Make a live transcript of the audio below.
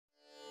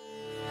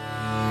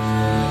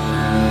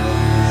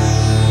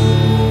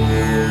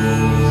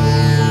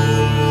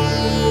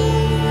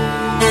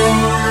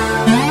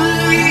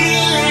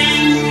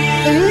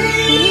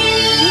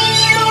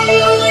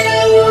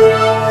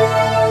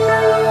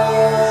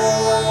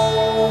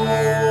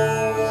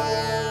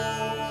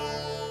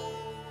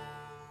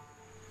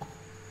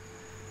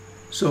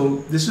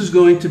So this is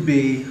going to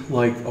be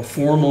like a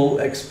formal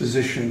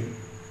exposition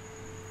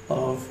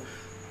of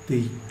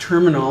the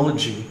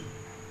terminology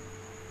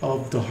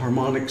of the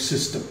harmonic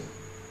system.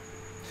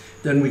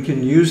 Then we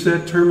can use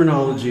that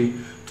terminology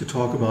to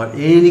talk about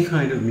any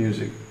kind of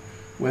music.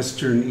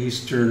 Western,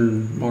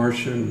 Eastern,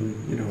 Martian,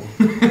 you know,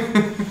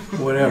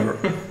 whatever.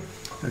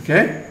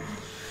 Okay?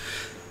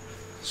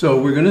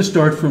 So we're going to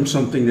start from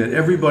something that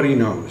everybody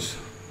knows.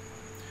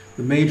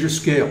 The major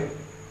scale.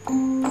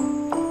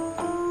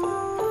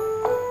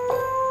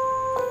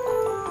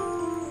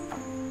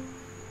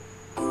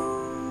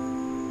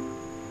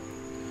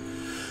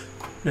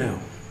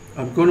 Now,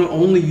 I'm going to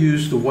only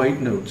use the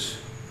white notes.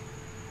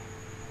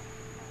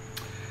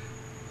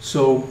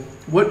 So,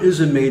 what is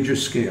a major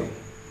scale?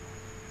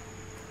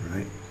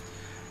 Right?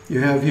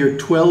 You have here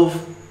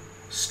 12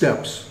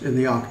 steps in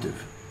the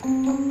octave.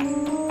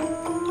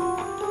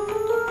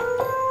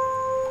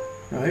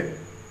 Right?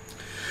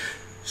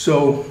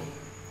 So,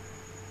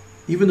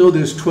 even though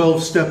there's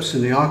 12 steps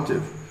in the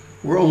octave,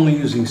 we're only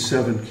using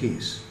 7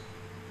 keys.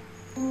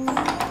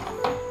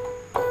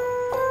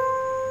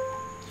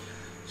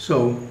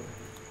 So,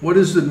 what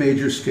is the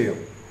major scale?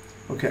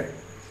 Okay.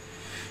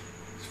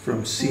 It's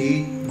from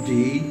C,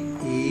 D,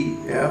 E,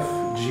 F,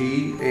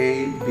 G,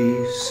 A,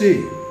 B,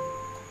 C.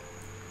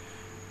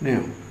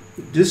 Now,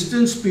 the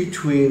distance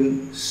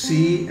between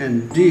C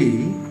and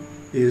D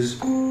is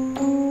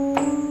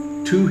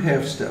 2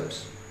 half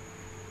steps.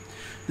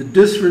 The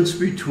difference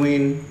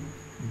between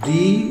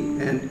D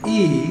and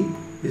E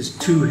is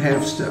 2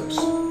 half steps.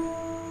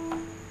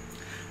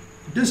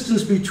 The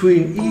distance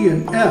between E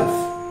and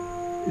F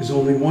is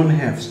only 1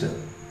 half step.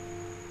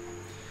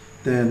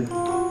 Then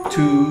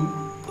 2,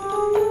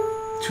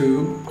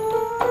 2,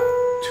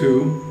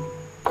 2,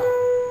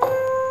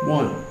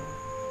 1.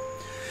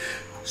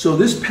 So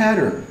this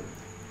pattern,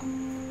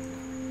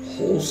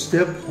 whole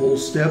step,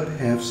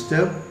 half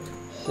step,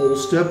 whole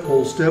step,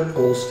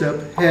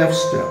 half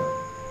step,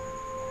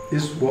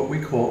 is what we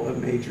call a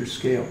major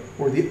scale,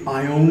 or the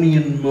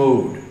Ionian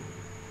mode.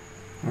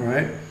 All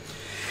right?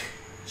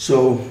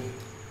 So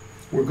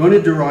we're going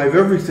to derive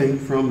everything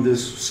from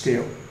this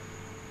scale.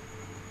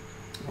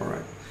 All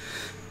right.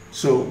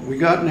 So we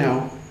got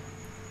now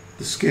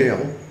the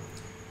scale,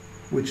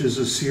 which is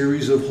a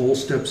series of whole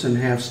steps and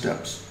half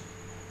steps.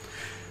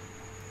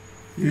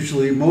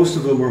 Usually most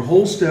of them are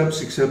whole steps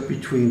except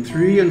between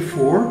 3 and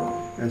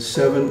 4 and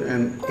 7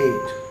 and 8.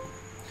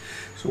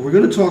 So we're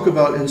going to talk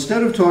about,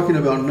 instead of talking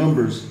about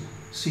numbers,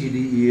 C,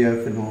 D, E,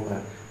 F and all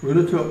that, we're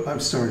going to talk,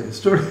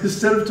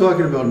 instead of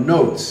talking about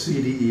notes,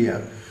 C, D, E,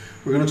 F,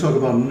 we're going to talk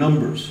about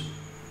numbers,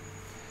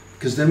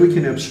 because then we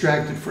can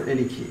abstract it for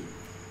any key.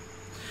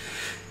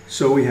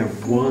 So we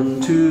have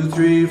 1, 2,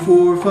 3,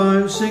 4,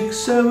 5, 6,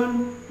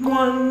 7,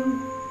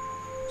 1,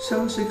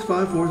 7, 6,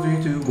 5, 4,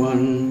 3, 2,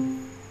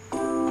 1.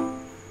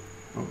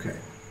 Okay.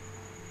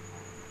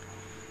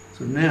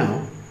 So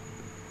now,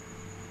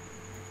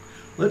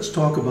 let's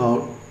talk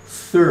about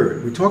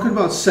third. We're talking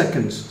about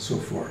seconds so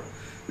far.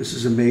 This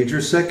is a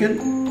major second,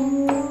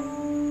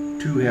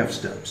 2 half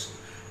steps.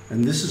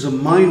 And this is a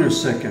minor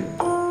second,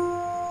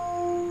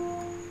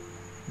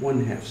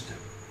 1 half step.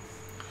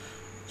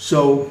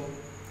 So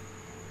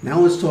now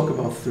let's talk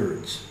about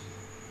thirds.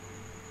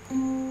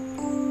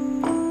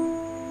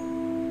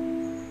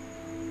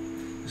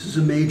 This is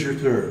a major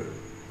third.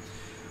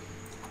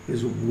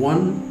 There's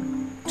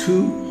 1,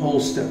 2 whole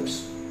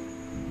steps.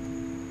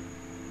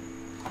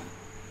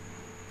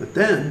 But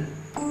then,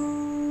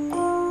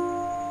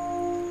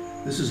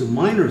 this is a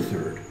minor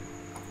third.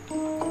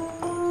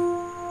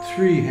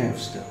 3 half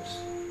steps.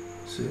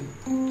 See?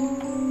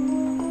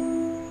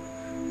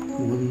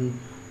 1,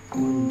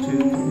 1, 2, 3,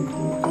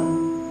 4, 5.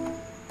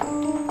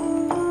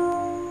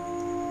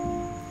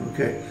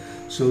 Okay,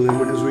 so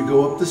then as we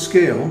go up the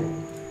scale,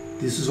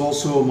 this is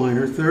also a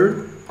minor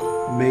third,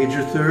 a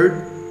major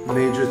third,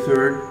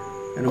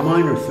 and a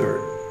minor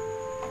third,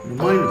 and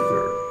a minor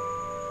third.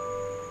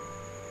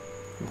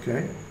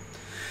 Okay?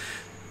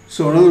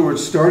 So in other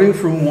words, starting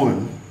from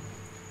 1,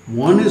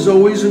 1 is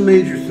always a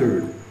major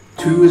third.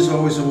 2 is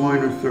always a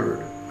minor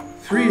third.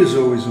 3 is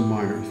always a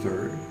minor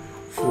third.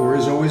 4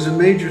 is always a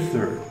major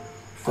third.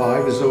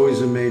 5 is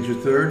always a major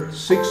third.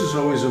 6 is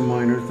always a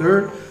minor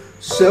third.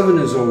 7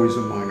 is always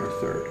a minor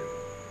third.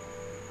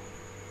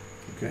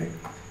 Okay?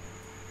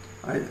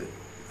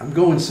 I'm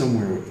going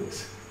somewhere with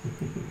this.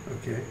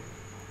 Okay?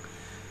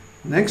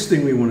 Next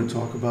thing we want to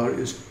talk about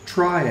is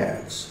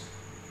triads.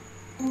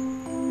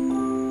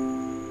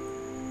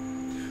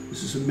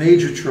 This is a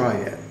major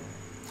triad.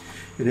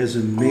 It has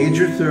a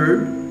major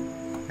third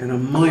and a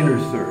minor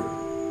third.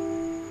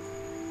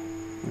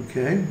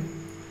 Okay?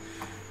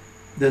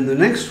 Then the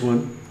next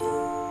one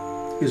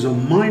is a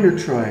minor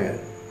triad.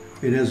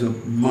 It has a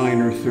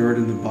minor third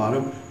in the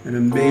bottom and a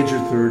major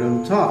third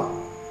on the top.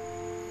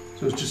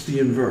 So it's just the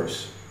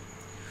inverse.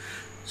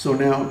 So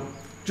now,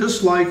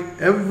 just like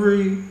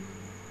every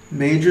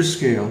major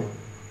scale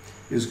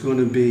is going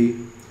to be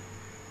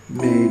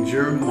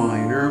major,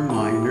 minor,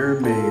 minor,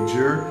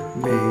 major,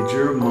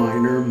 major,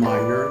 minor,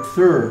 minor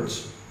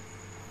thirds.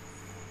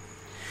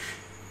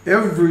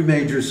 every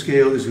major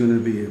scale is going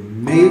to be a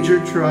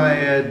major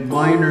triad,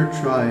 minor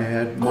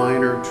triad,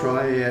 minor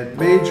triad,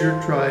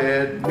 major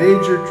triad,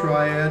 major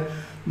triad,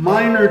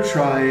 minor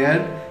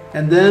triad,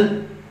 and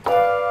then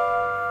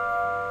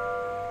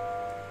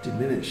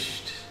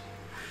diminished.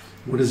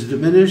 What is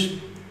diminished?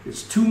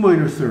 It's two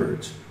minor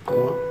thirds.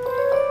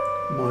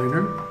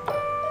 Minor,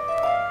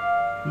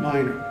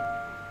 minor.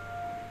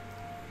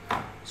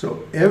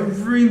 So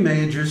every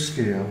major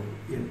scale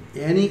in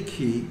any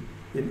key,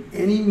 in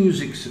any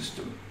music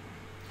system,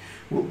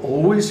 will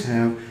always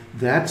have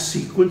that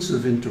sequence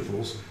of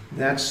intervals,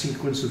 that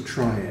sequence of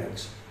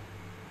triads.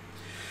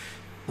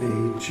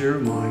 Major,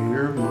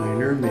 minor,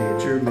 minor,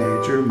 major,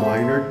 major,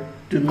 minor,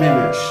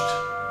 diminished.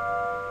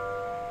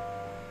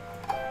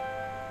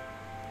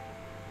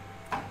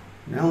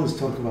 Now let's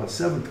talk about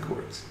seventh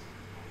chords.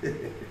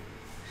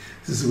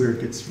 This is where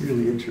it gets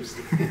really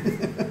interesting.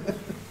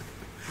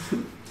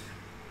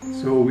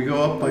 So we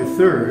go up by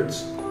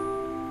thirds.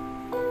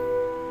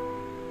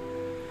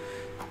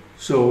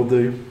 So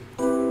the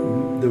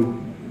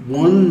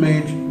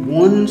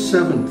one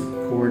seventh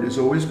chord is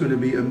always going to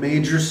be a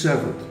major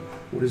seventh.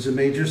 What is a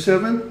major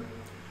seventh?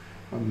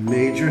 A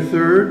major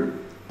third,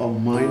 a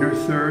minor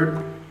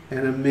third,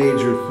 and a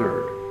major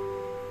third.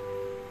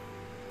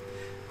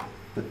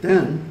 But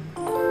then,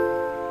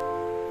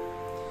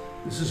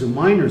 this is a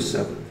minor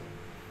seventh.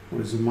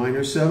 What is a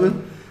minor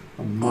seventh?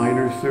 A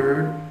minor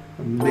third,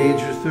 a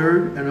major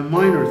third, and a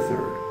minor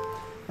third.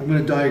 I'm going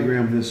to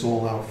diagram this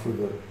all out for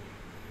the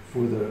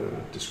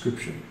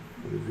description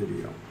of the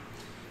video.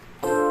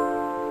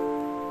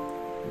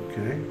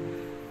 Okay.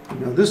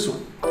 Now this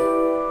one.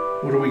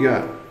 What do we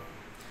got?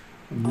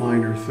 A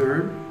minor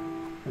third,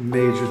 a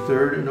major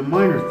third, and a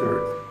minor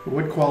third.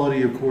 What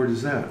quality of chord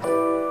is that?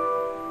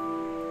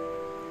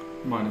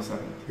 Minor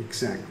seventh.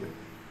 Exactly.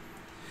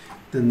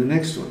 Then the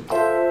next one.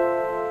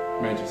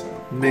 Major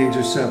seventh.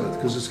 Major seventh,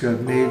 because it's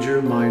got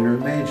major, minor,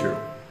 major.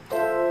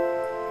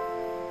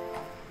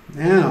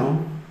 Now,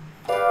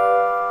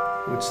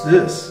 what's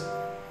this?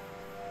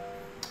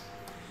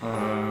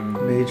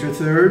 Major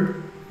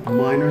third, a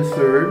minor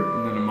third,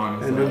 and then a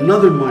minor and third.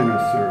 another minor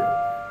third.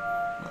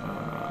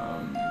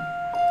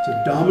 It's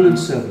a dominant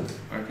seventh.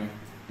 Okay.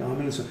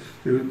 Dominant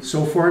seventh.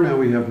 So far now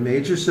we have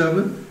major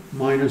seventh,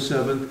 minor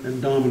seventh,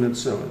 and dominant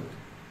seventh.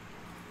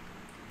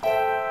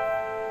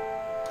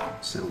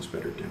 Sounds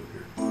better down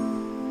here.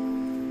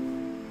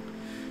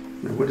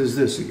 Now what is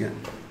this again?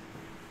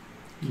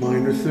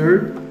 Minor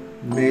third,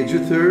 major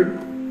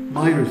third,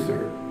 minor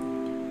third.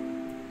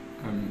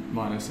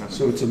 Minor seventh.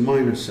 So it's a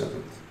minor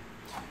seventh.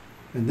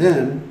 And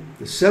then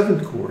the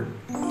seventh chord,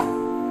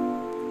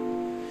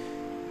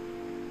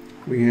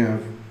 we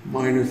have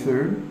minor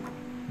third,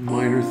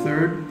 major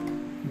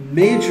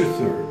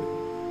third.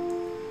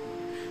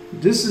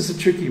 This is a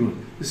tricky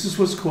one. This is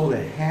what's called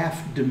a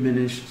half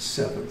diminished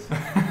seventh.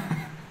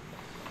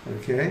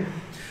 Okay?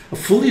 A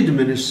fully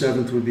diminished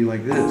seventh would be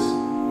like this.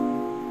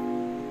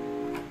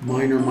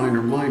 Minor,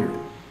 minor, minor.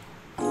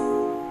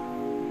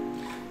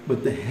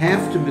 But the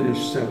half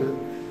diminished seventh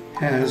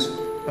has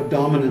a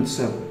dominant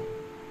seventh,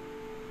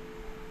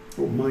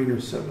 or minor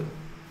seventh.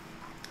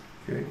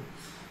 Okay?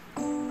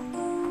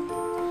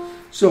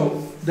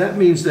 So that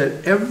means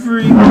that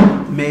every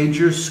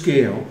major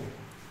scale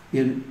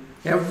in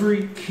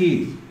every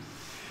key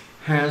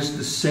has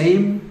the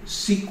same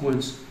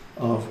sequence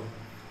of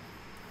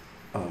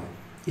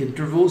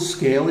intervals,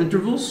 scale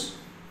intervals,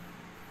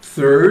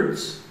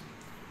 thirds,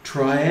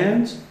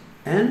 triads,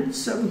 and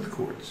seventh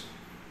chords.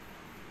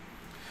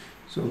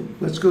 So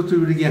let's go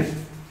through it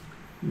again.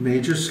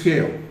 Major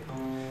scale.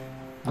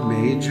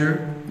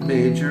 Major,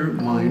 major,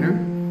 minor.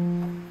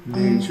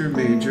 Major,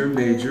 major,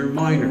 major,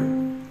 minor.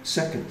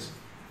 Seconds.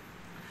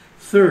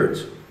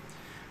 Thirds.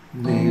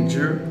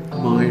 Major,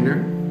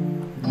 minor,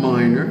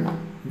 minor,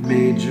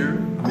 major,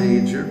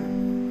 major,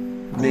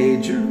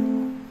 major.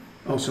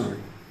 Oh, sorry.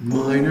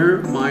 Minor,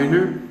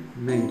 minor,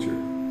 major.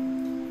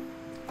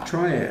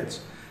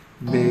 Triads.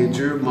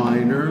 Major,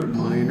 minor,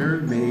 minor,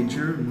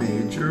 major,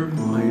 major,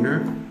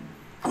 minor,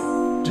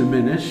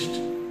 diminished,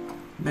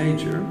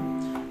 major.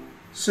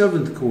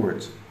 Seventh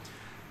chords.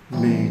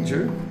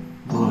 Major,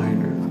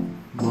 minor,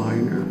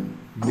 minor,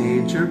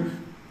 major,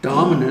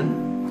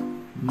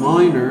 dominant,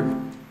 minor,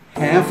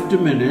 half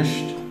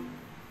diminished,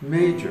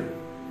 major.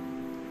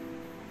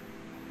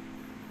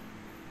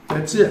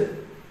 That's it.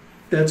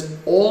 That's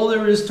all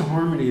there is to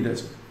harmony.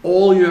 That's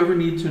all you ever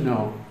need to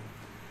know.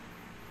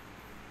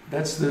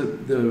 That's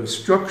the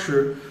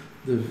structure,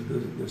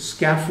 the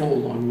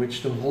scaffold on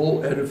which the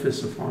whole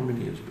edifice of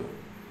harmony is built.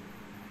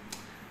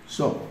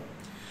 So,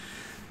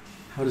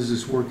 how does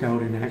this work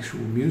out in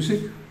actual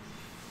music?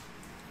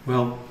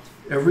 Well,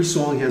 every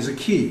song has a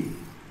key.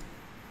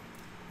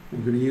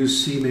 I'm going to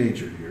use C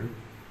major here.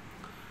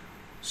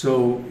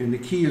 So, in the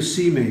key of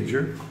C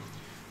major,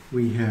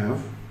 we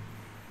have,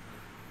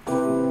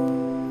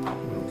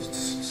 well, it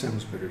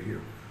sounds better here.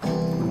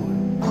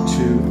 1,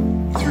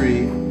 2,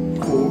 3,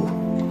 4,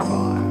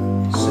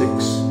 5,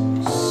 6,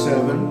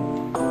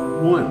 7,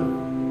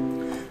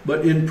 1.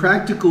 But in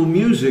practical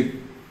music,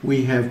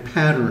 we have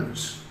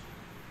patterns.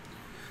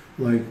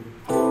 like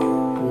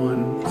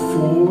 1,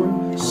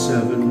 4,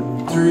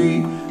 7,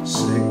 3,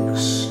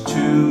 6,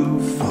 2,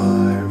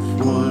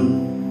 5,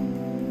 1.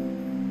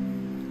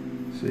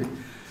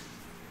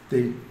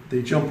 See,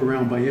 they jump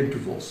around by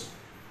intervals.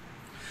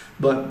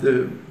 But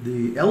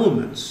the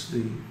elements,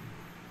 the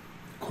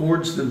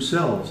chords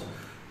themselves,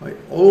 I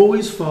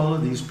always follow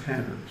these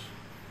patterns.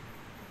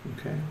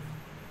 Okay?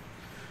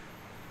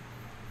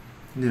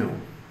 Now,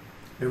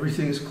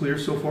 everything is clear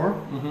so far?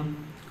 Mm-hmm.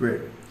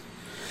 Great.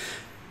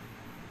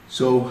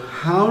 So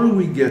how do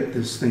we get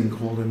this thing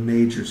called a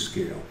major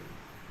scale?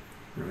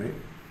 Right?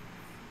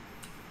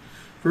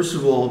 First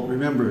of all,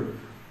 remember,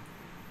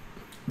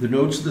 the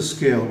notes of the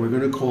scale, we're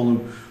going to call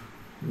them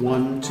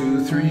 1,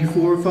 2, 3,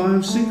 4,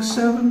 5, 6,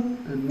 7,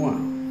 and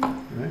 1.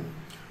 Right?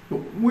 But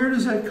where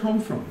does that come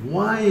from?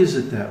 Why is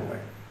it that way?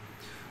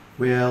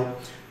 Well,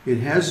 it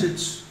has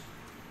its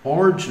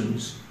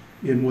origins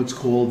in what's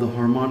called the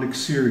harmonic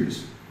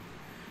series.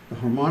 The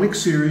harmonic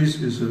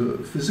series is a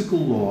physical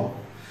law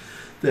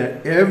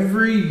that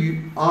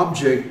every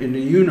object in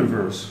the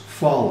universe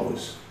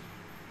follows.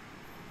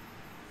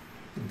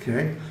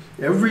 Okay?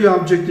 Every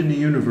object in the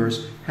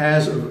universe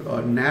has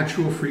a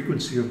natural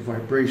frequency of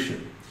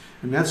vibration,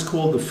 and that's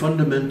called the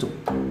fundamental,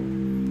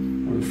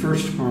 or the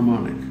first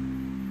harmonic.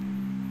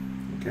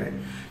 Okay?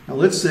 Now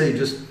let's say,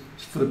 just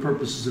for the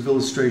purposes of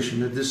illustration,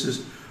 that this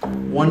is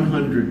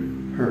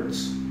 100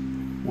 hertz,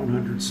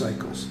 100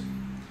 cycles.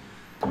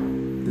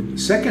 The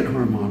second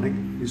harmonic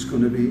is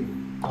going to be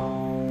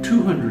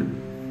 200,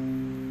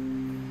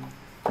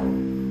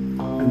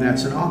 and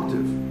that's an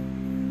octave,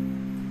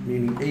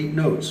 meaning 8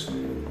 notes.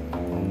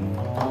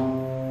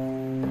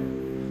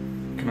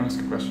 Can I ask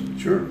a question?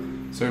 Sure.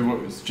 So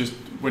what was just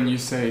when you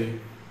say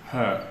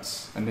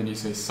hertz and then you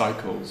say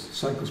cycles?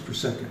 Cycles per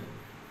second.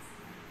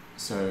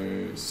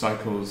 So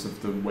cycles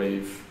of the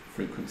wave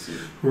frequency.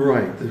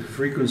 Right, the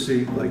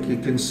frequency, like you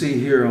can see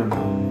here on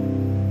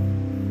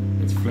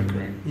the... It's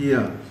flickering.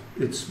 Yeah,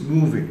 it's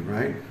moving,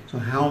 right? So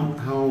how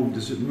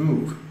does it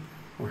move?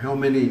 Or how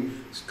many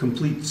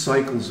complete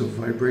cycles of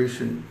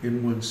vibration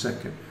in 1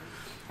 second?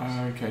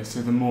 Okay,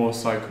 so the more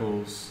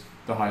cycles,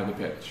 the higher the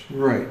pitch.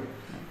 Right.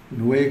 And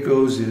the way it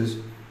goes is,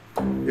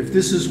 if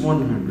this is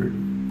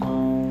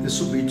 100,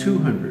 this will be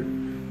 200.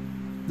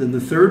 Then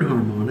the third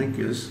harmonic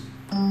is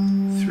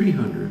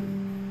 300,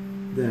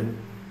 then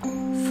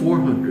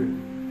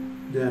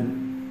 400,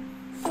 then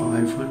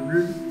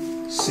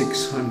 500,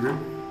 600,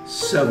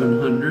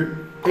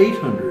 700,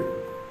 800.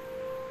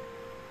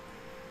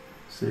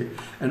 See?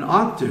 An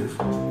octave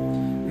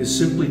is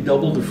simply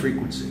double the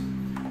frequency,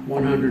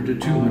 100 to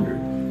 200.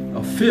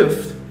 A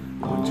fifth,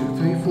 1, 2,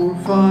 3, 4,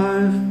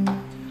 5,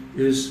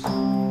 is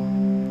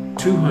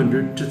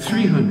 200 to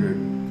 300,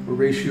 a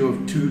ratio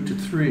of 2 to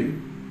 3.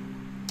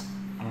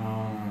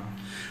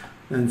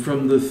 And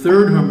from the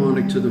third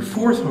harmonic to the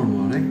fourth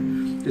harmonic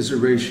is a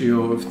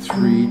ratio of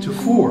 3 to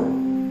 4.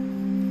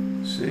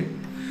 See?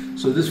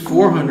 So this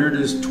 400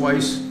 is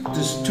twice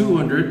this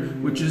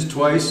 200, which is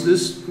twice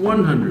this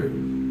 100.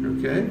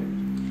 Okay?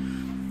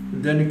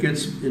 And then it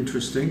gets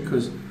interesting,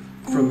 because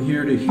from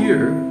here to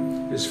here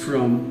is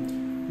from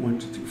 1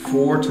 to 2,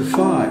 4 to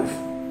 5,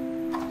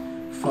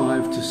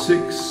 5 to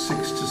 6,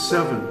 6 to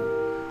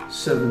 7,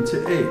 7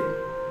 to 8.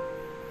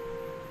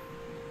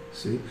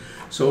 See?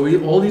 So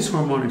all these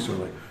harmonics are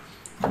like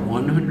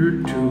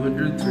 100,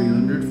 200,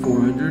 300,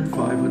 400,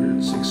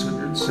 500,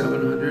 600,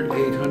 700,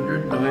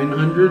 800,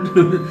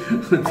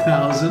 900,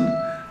 1,000,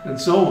 and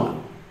so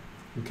on.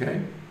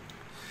 Okay?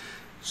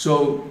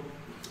 So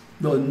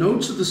the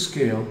notes of the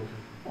scale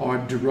are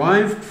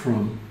derived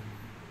from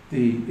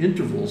the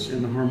intervals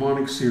in the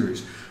harmonic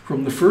series.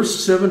 From the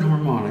first 7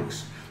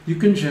 harmonics, you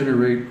can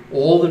generate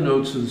all the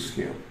notes of the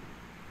scale,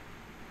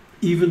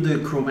 even the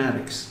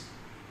chromatics.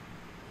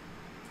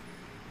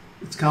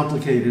 It's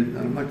complicated, and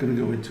I'm not going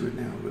to go into it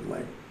now, but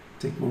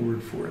take my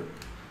word for it.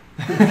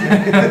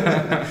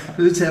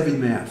 It's heavy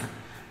math.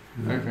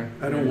 Okay.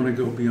 I don't want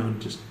to go beyond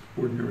just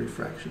ordinary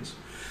fractions.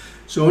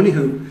 So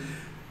anywho,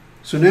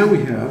 so now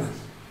we have,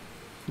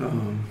 what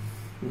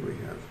do we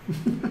have?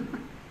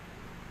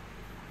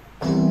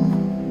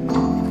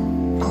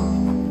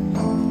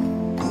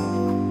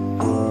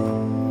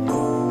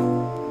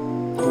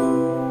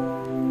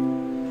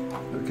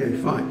 Okay,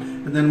 fine.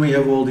 And then we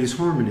have all these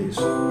harmonies.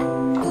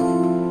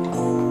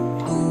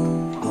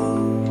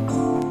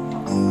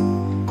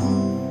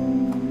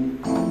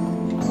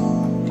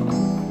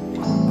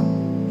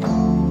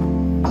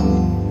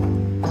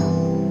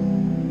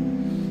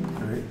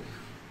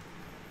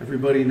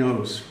 Everybody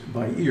knows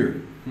by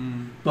ear.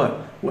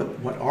 But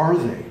what are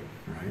they,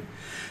 right?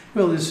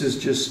 Well, this is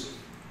just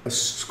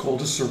it's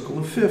called a circle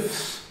of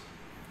fifths,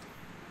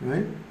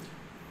 right?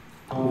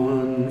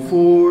 1,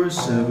 4,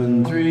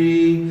 7,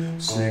 3,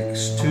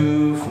 6,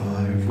 2,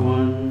 5,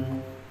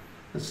 1.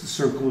 That's the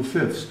circle of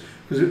fifths.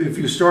 Because if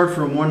you start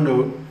from one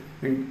note,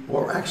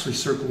 or actually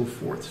circle of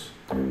fourths.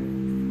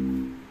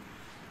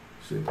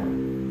 See?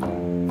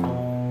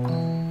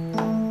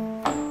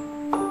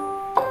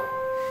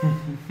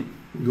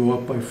 Go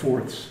up by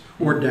fourths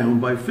or down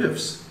by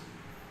fifths,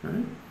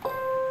 right?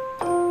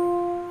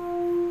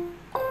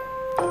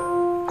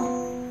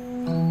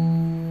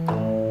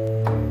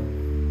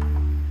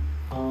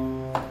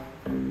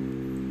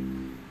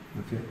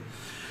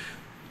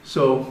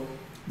 So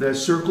that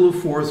circle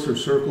of fourths or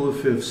circle of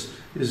fifths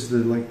is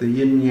like the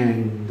yin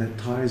yang that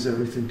ties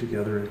everything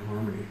together in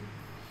harmony.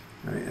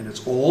 Right? And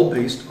it's all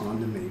based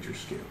on the major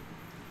scale,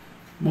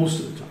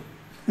 most of the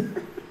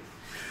time.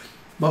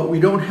 But we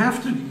don't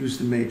have to use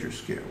the major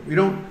scale. We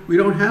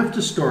don't have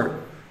to start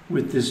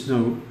with this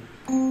note.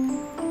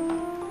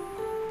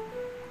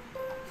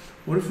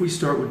 What if we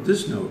start with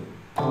this note?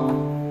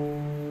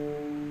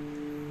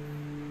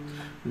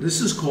 This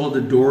is called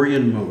the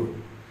Dorian mode.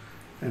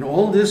 And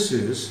all this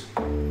is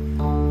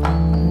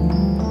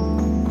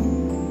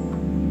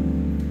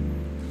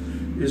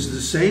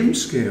the same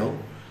scale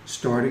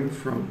starting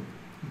from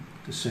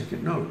the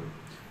second note.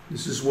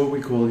 This is what we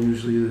call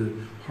usually the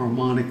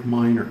harmonic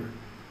minor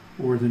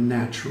or the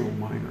natural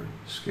minor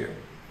scale.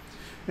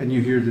 And you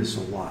hear this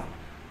a lot.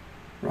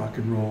 Rock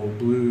and roll,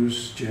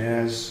 blues,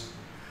 jazz,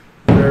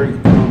 very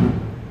common.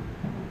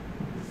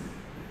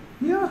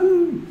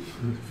 Yahoo!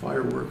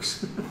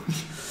 Fireworks.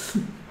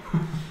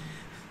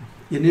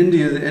 In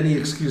India, any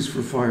excuse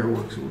for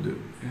fireworks will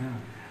do.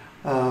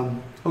 Yeah.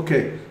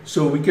 Okay,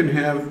 so we can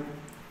have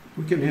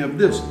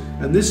this,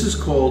 and this is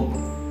called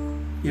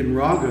in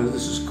raga.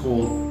 This is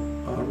called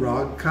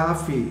rag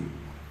kafi.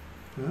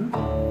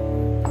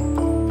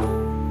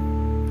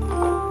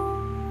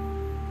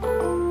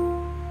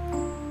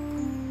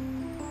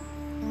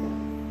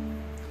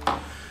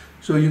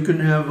 So you can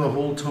have a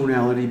whole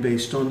tonality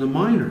based on the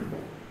minor.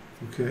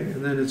 Okay,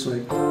 and then it's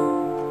like.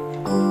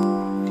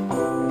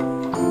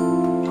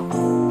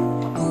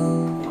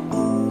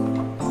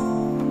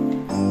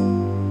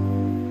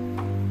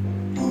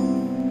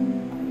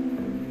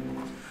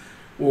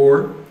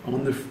 Or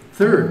on the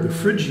third, the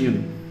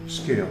Phrygian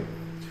scale,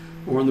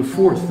 or on the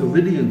fourth, the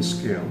Lydian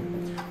scale,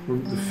 or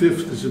the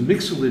fifth is a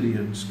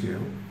Mixolydian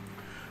scale,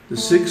 the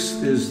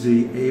sixth is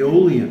the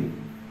Aeolian,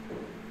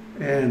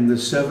 and the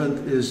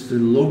seventh is the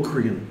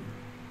Locrian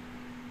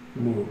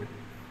mode.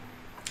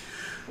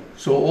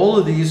 So all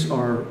of these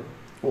are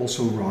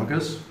also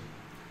ragas,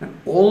 and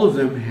all of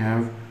them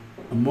have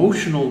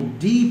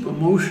deep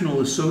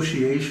emotional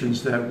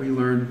associations that we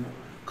learn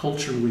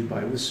culturally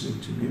by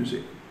listening to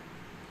music.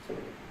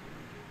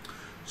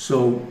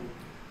 So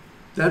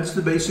that's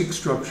the basic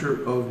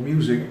structure of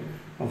music,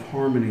 of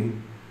harmony,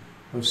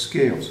 of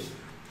scales.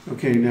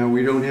 Okay, now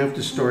we don't have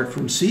to start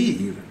from C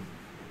even,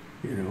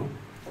 you know.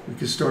 We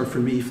can start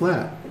from E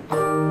flat.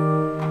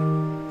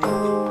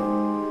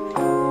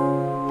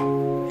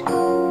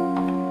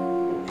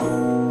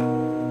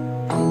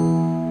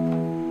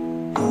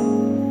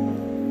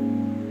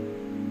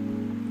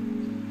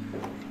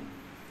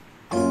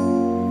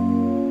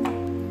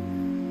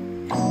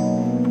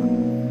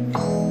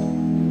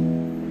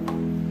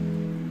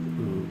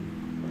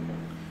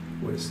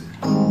 What is that?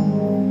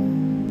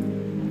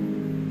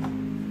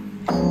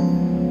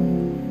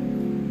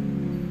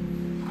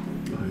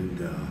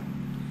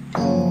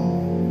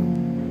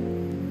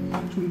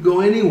 So we can go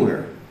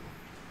anywhere.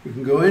 We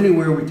can go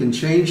anywhere, we can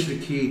change the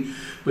key,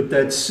 but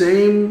that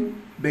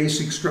same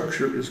basic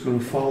structure is going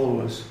to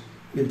follow us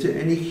into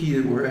any key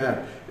that we're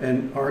at.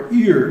 And our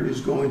ear is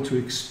going to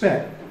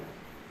expect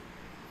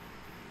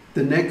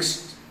the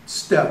next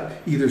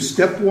step, either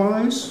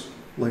stepwise,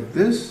 like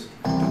this,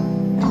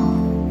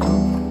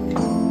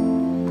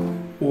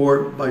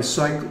 or by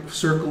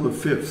circle of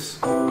fifths.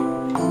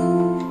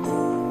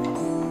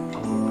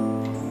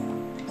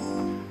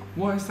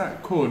 What is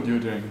that chord you're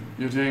doing?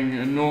 You're doing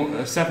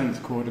a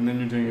seventh chord and then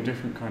you're doing a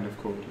different kind of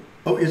chord.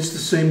 Oh, it's the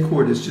same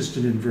chord, it's just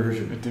an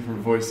inversion. A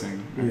different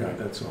voicing. Okay. Yeah,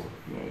 that's all.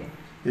 Yeah.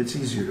 It's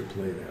easier to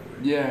play that way.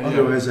 Yeah.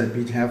 Otherwise, I'd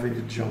be having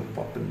to jump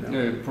up and down.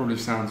 Yeah, it probably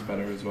sounds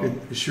better as well.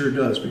 It sure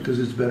does, because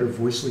it's better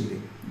voice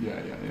leading.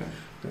 Yeah.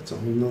 That's a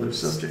whole nother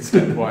subject.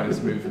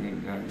 Stepwise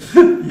movement.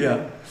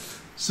 Yeah.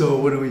 So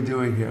what are we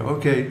doing here?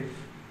 Okay,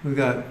 we've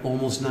got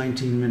almost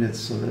 19 minutes,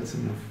 so that's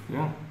enough.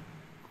 Yeah.